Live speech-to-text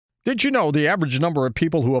Did you know the average number of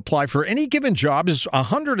people who apply for any given job is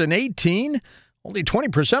 118? Only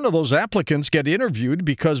 20% of those applicants get interviewed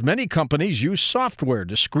because many companies use software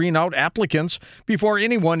to screen out applicants before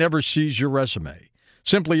anyone ever sees your resume.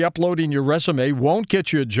 Simply uploading your resume won't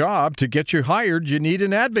get you a job. To get you hired, you need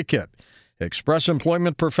an advocate. Express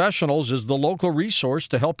Employment Professionals is the local resource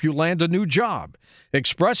to help you land a new job.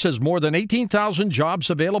 Express has more than 18,000 jobs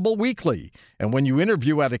available weekly. And when you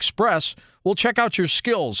interview at Express, we'll check out your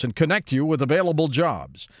skills and connect you with available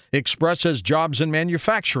jobs. Express has jobs in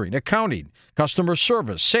manufacturing, accounting, customer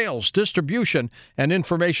service, sales, distribution, and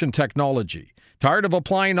information technology. Tired of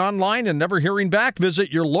applying online and never hearing back? Visit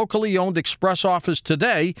your locally owned Express office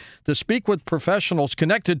today to speak with professionals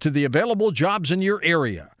connected to the available jobs in your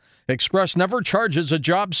area. Express never charges a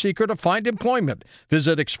job seeker to find employment.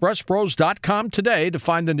 Visit expresspros.com today to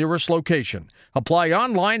find the nearest location. Apply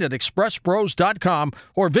online at expresspros.com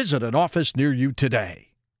or visit an office near you today.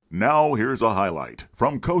 Now here's a highlight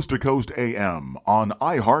from Coast to Coast AM on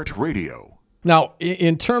iHeartRadio. Now,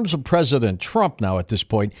 in terms of President Trump now at this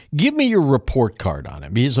point, give me your report card on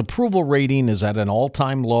him. His approval rating is at an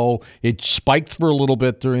all-time low. It spiked for a little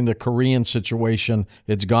bit during the Korean situation.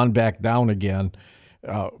 It's gone back down again.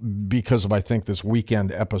 Because of, I think, this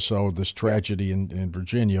weekend episode, this tragedy in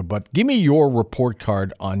Virginia. But give me your report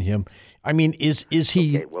card on him. I mean, is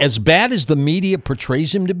he as bad as the media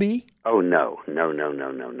portrays him to be? Oh, no.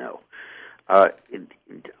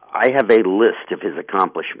 I have a list of his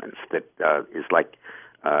accomplishments that is like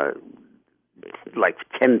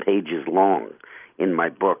 10 pages long. In my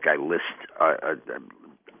book, I list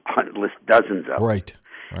dozens of them. Right.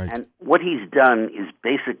 And what he's done is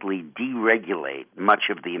basically deregulate much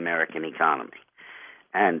of the American economy.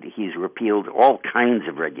 And he's repealed all kinds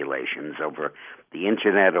of regulations over the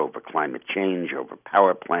Internet, over climate change, over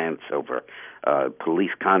power plants, over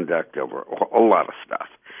police conduct, over a lot of stuff.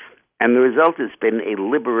 And the result has been a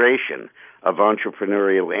liberation of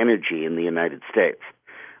entrepreneurial energy in the United States.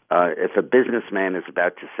 If a businessman is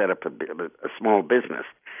about to set up a small business,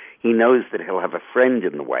 he knows that he'll have a friend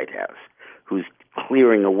in the White House who's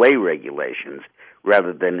clearing away regulations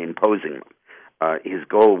rather than imposing them. His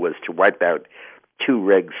goal was to wipe out 2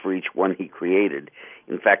 regs for each one he created.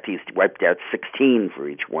 In fact, he's wiped out 16 for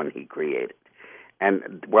each one he created.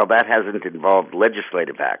 And while that hasn't involved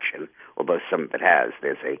legislative action, although some of it has,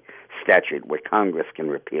 there's a statute where Congress can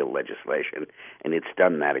repeal legislation, and it's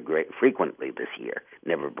done that frequently this year,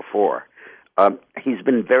 never before. He's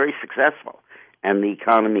been very successful, and the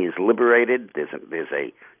economy is liberated. There's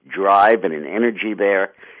a drive and an energy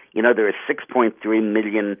there. You know, there are 6.3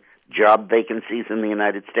 million job vacancies in the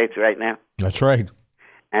United States right now. That's right.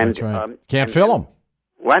 And That's right. Can't fill them.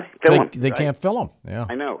 What? They right? Can't fill them. Yeah.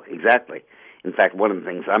 I know, exactly. In fact, one of the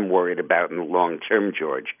things I'm worried about in the long term,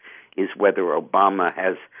 George, is whether Obama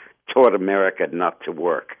has taught America not to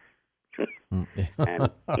work and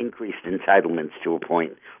increased entitlements to a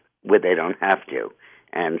point where they don't have to.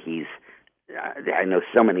 And I know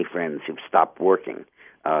so many friends who've stopped working,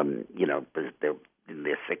 because they're in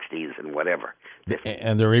their 60s and whatever.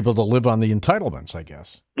 And they're able to live on the entitlements, I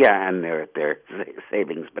guess. Yeah, and their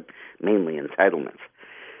savings, but mainly entitlements.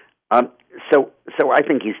 So I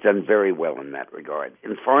think he's done very well in that regard.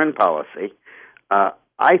 In foreign policy,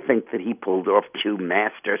 I think that he pulled off 2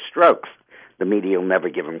 master strokes. The media will never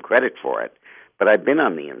give him credit for it, but I've been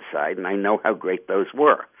on the inside, and I know how great those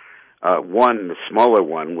were. One, the smaller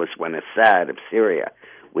one, was when Assad of Syria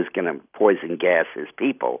was going to poison gas his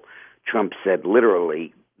people. Trump said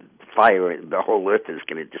literally, fire, the whole earth is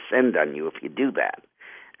going to descend on you if you do that.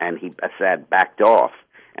 And Assad backed off,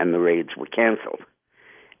 and the raids were canceled.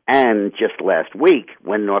 And just last week,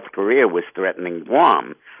 when North Korea was threatening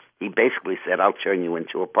Guam, he basically said, I'll turn you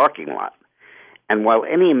into a parking lot. And while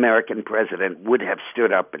any American president would have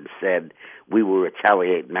stood up and said, we will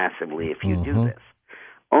retaliate massively if you do this,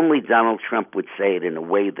 only Donald Trump would say it in a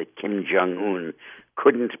way that Kim Jong-un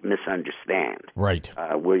couldn't misunderstand. Right.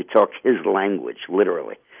 Where he talked his language,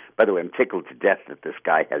 literally. By the way, I'm tickled to death that this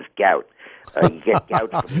guy has gout. You get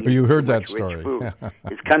gout from you heard that story.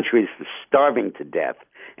 His country is starving to death,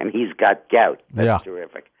 and he's got gout. That's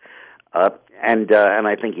terrific. And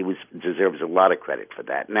I think he deserves a lot of credit for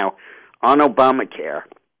that. Now, on Obamacare,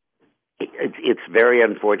 it's very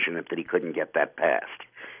unfortunate that he couldn't get that passed.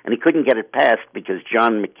 And he couldn't get it passed because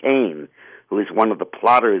John McCain, who is one of the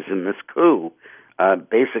plotters in this coup,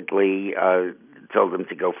 basically told him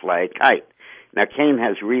to go fly a kite. Now, McCain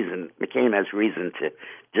has reason to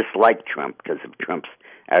dislike Trump because of Trump's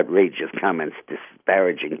outrageous comments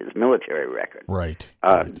disparaging his military record. Right.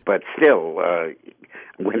 But still,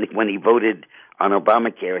 when he voted on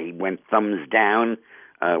Obamacare, he went thumbs down.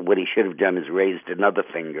 What he should have done is raised another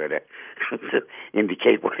finger to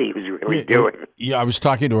indicate what he was really doing. Yeah, I was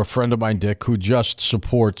talking to a friend of mine, Dick, who just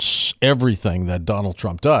supports everything that Donald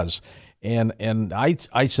Trump does. And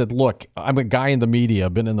I said, look, I'm a guy in the media.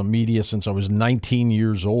 I've been in the media since I was 19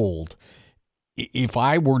 years old. If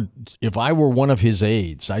I were one of his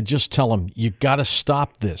aides, I'd just tell him, you got to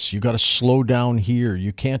stop this. You got to slow down here.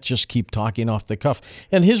 You can't just keep talking off the cuff.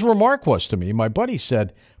 And his remark was to me, my buddy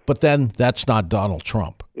said, but then that's not Donald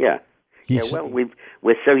Trump. Yeah. Well,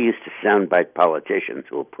 we're so used to soundbite politicians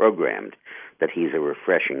who are programmed that he's a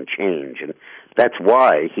refreshing change. And that's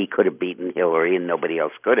why he could have beaten Hillary and nobody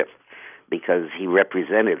else could have, because he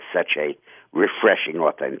represented such a refreshing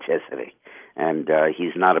authenticity. And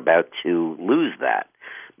he's not about to lose that.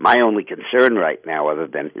 My only concern right now, other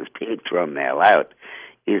than his being thrown the hell out,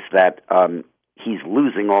 is that he's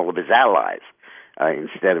losing all of his allies.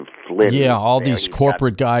 Instead of Flynn. Yeah, all these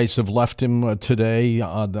corporate guys have left him today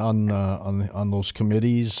on those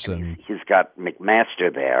committees. And he's got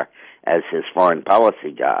McMaster there as his foreign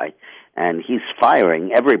policy guy, and he's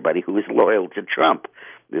firing everybody who is loyal to Trump.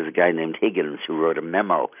 There's a guy named Higgins who wrote a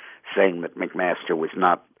memo saying that McMaster was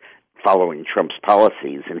not following Trump's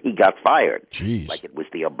policies, and he got fired. Jeez. Like it was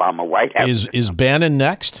the Obama White House. Is Bannon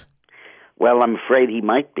next? Well, I'm afraid he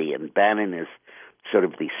might be, and Bannon is sort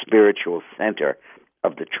of the spiritual center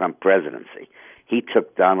of the Trump presidency. He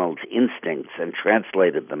took Donald's instincts and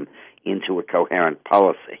translated them into a coherent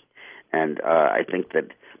policy. And I think that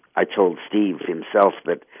I told Steve himself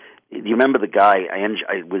that, do you remember the guy,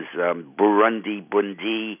 it was Burundi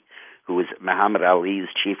Bundi, who was Muhammad Ali's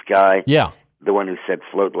chief guy? Yeah. The one who said,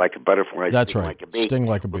 float like a butterfly, that's sting right. like a bee. Sting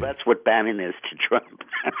like a bee. Well, that's what Bannon is to Trump.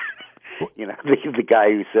 The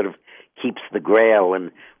guy who sort of keeps the grail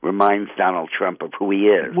and reminds Donald Trump of who he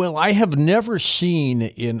is. Well, I have never seen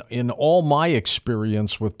in all my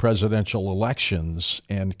experience with presidential elections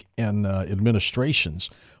and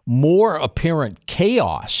administrations more apparent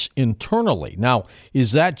chaos internally. Now,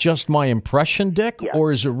 is that just my impression, Dick,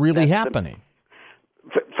 or is it really happening?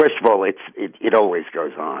 First of all, it always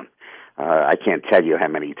goes on. I can't tell you how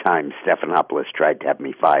many times Stephanopoulos tried to have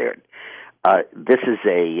me fired. It's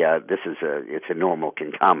a normal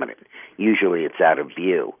concomitant. Usually it's out of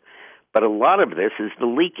view. But a lot of this is the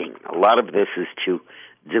leaking. A lot of this is to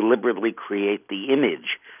deliberately create the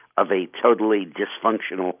image of a totally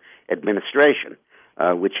dysfunctional administration,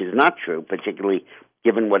 which is not true, particularly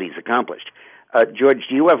given what he's accomplished. George,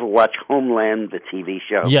 do you ever watch Homeland, the TV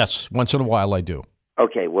show? Yes, once in a while I do.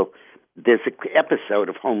 Okay, well, there's an episode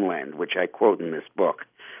of Homeland, which I quote in this book.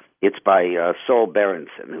 It's by Saul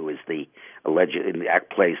Berenson, who is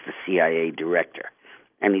plays the CIA director.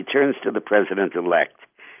 And he turns to the president-elect,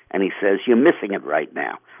 and he says, you're missing it right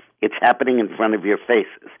now. It's happening in front of your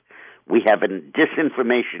faces. We have a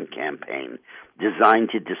disinformation campaign designed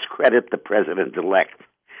to discredit the president-elect.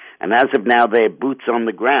 And as of now, they have boots on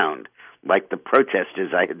the ground, like the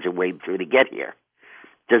protesters I had to wade through to get here.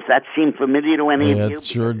 Does that seem familiar to any of you? It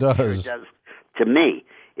sure does. It sure does to me.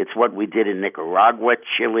 It's what we did in Nicaragua,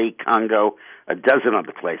 Chile, Congo, a dozen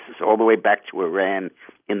other places, all the way back to Iran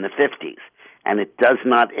in the 50s. And it does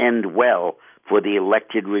not end well for the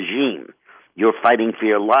elected regime. You're fighting for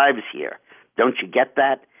your lives here. Don't you get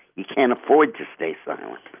that? You can't afford to stay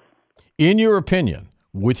silent. In your opinion,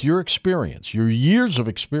 with your experience, your years of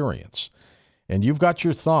experience, and you've got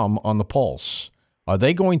your thumb on the pulse, are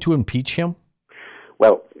they going to impeach him?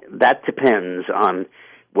 Well, that depends on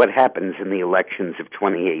what happens in the elections of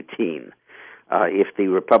 2018. If the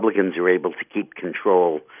Republicans are able to keep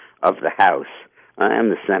control of the House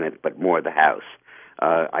and the Senate, but more the House,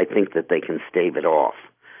 I think that they can stave it off.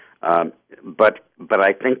 But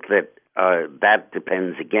I think that that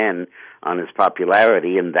depends again on his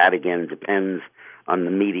popularity, and that again depends on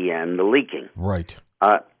the media and the leaking. Right.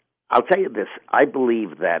 I'll tell you this. I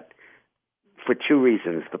believe that for two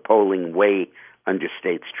reasons, the polling way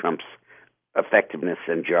understates Trump's effectiveness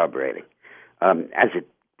and job rating. As it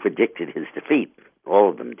predicted his defeat, all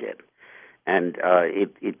of them did. And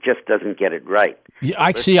it just doesn't get it right. Yeah,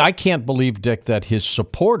 I can't believe, Dick, that his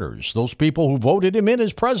supporters, those people who voted him in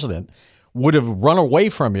as president, would have run away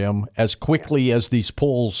from him as quickly as these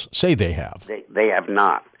polls say they have. They have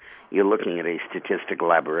not. You're looking at a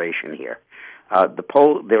statistical aberration here.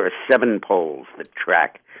 There are 7 polls that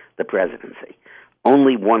track the presidency.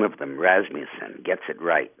 Only one of them, Rasmussen, gets it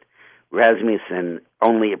right. Rasmussen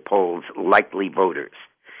only polls likely voters.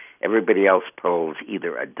 Everybody else polls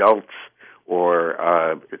either adults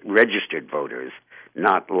or registered voters,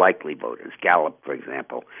 not likely voters. Gallup, for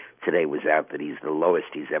example, today was out that he's the lowest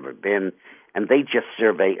he's ever been, and they just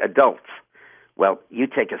survey adults. Well, you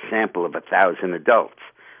take a sample of 1,000 adults.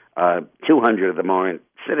 200 of them aren't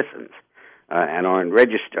citizens and aren't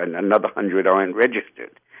registered. Another 100 aren't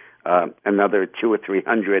registered. Another 200 or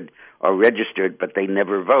 300 are registered, but they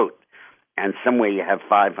never vote. And somewhere you have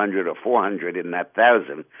 500 or 400 in that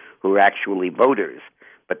 1,000 who are actually voters,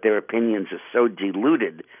 but their opinions are so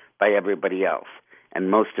diluted by everybody else. And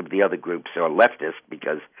most of the other groups are leftist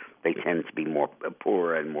because they tend to be more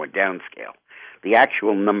poorer and more downscale. The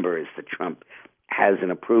actual number is that Trump has an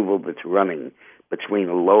approval that's running between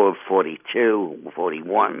a low of 42,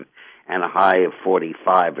 41, and a high of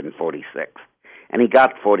 45 and 46. And he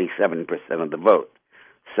got 47% of the vote.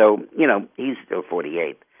 So, he's still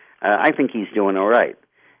 48. I think he's doing all right.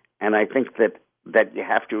 And I think that you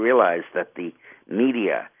have to realize that the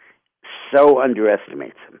media so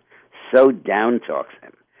underestimates him, so down-talks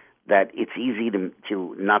him, that it's easy to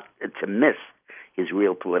miss his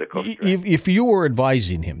real political strength. If you were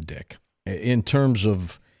advising him, Dick, in terms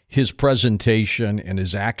of his presentation and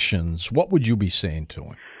his actions, what would you be saying to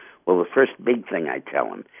him? Well, the first big thing I tell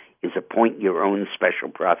him is appoint your own special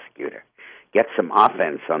prosecutor. Get some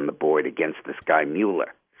offense on the board against this guy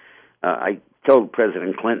Mueller. I told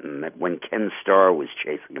President Clinton that when Ken Starr was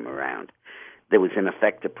chasing him around, there was in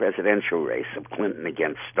effect a presidential race of Clinton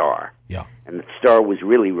against Starr. Yeah. And that Starr was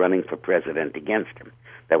really running for president against him.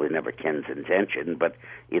 That was never Ken's intention, but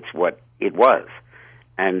it's what it was.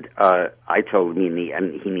 And I told him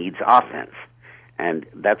he needs offense. And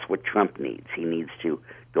that's what Trump needs. He needs to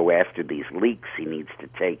go after these leaks. He needs to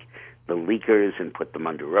take the leakers and put them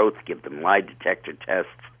under oath, give them lie detector tests,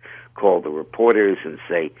 call the reporters and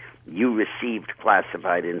say, you received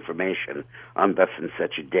classified information on thus and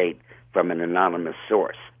such a date from an anonymous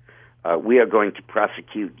source. We are going to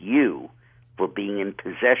prosecute you for being in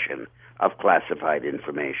possession of classified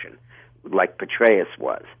information, like Petraeus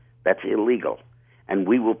was. That's illegal. And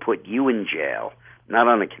we will put you in jail, not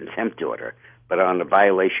on a contempt order, but on a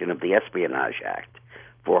violation of the Espionage Act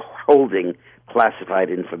for holding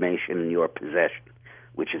classified information in your possession,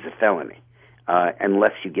 which is a felony,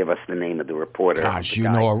 unless you give us the name of the reporter. Gosh, a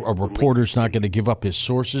reporter's not going to give up his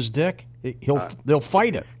sources, Dick? They'll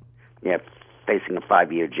fight it. Yeah, facing a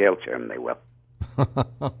 5-year jail term, they will.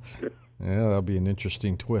 Yeah, that'll be an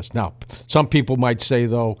interesting twist. Now, some people might say,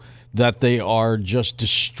 though, that they are just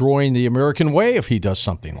destroying the American way if he does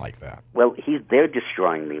something like that. Well, they're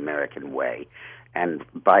destroying the American way, and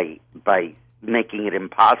by making it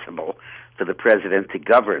impossible for the president to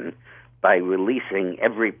govern by releasing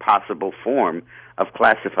every possible form of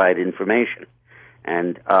classified information.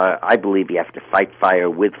 And I believe you have to fight fire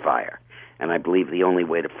with fire. And I believe the only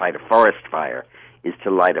way to fight a forest fire is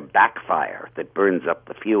to light a backfire that burns up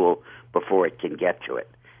the fuel before it can get to it.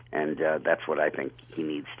 And that's what I think he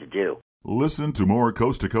needs to do. Listen to more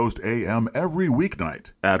Coast to Coast AM every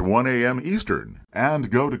weeknight at 1 a.m. Eastern.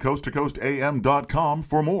 And go to coasttocoastam.com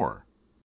for more.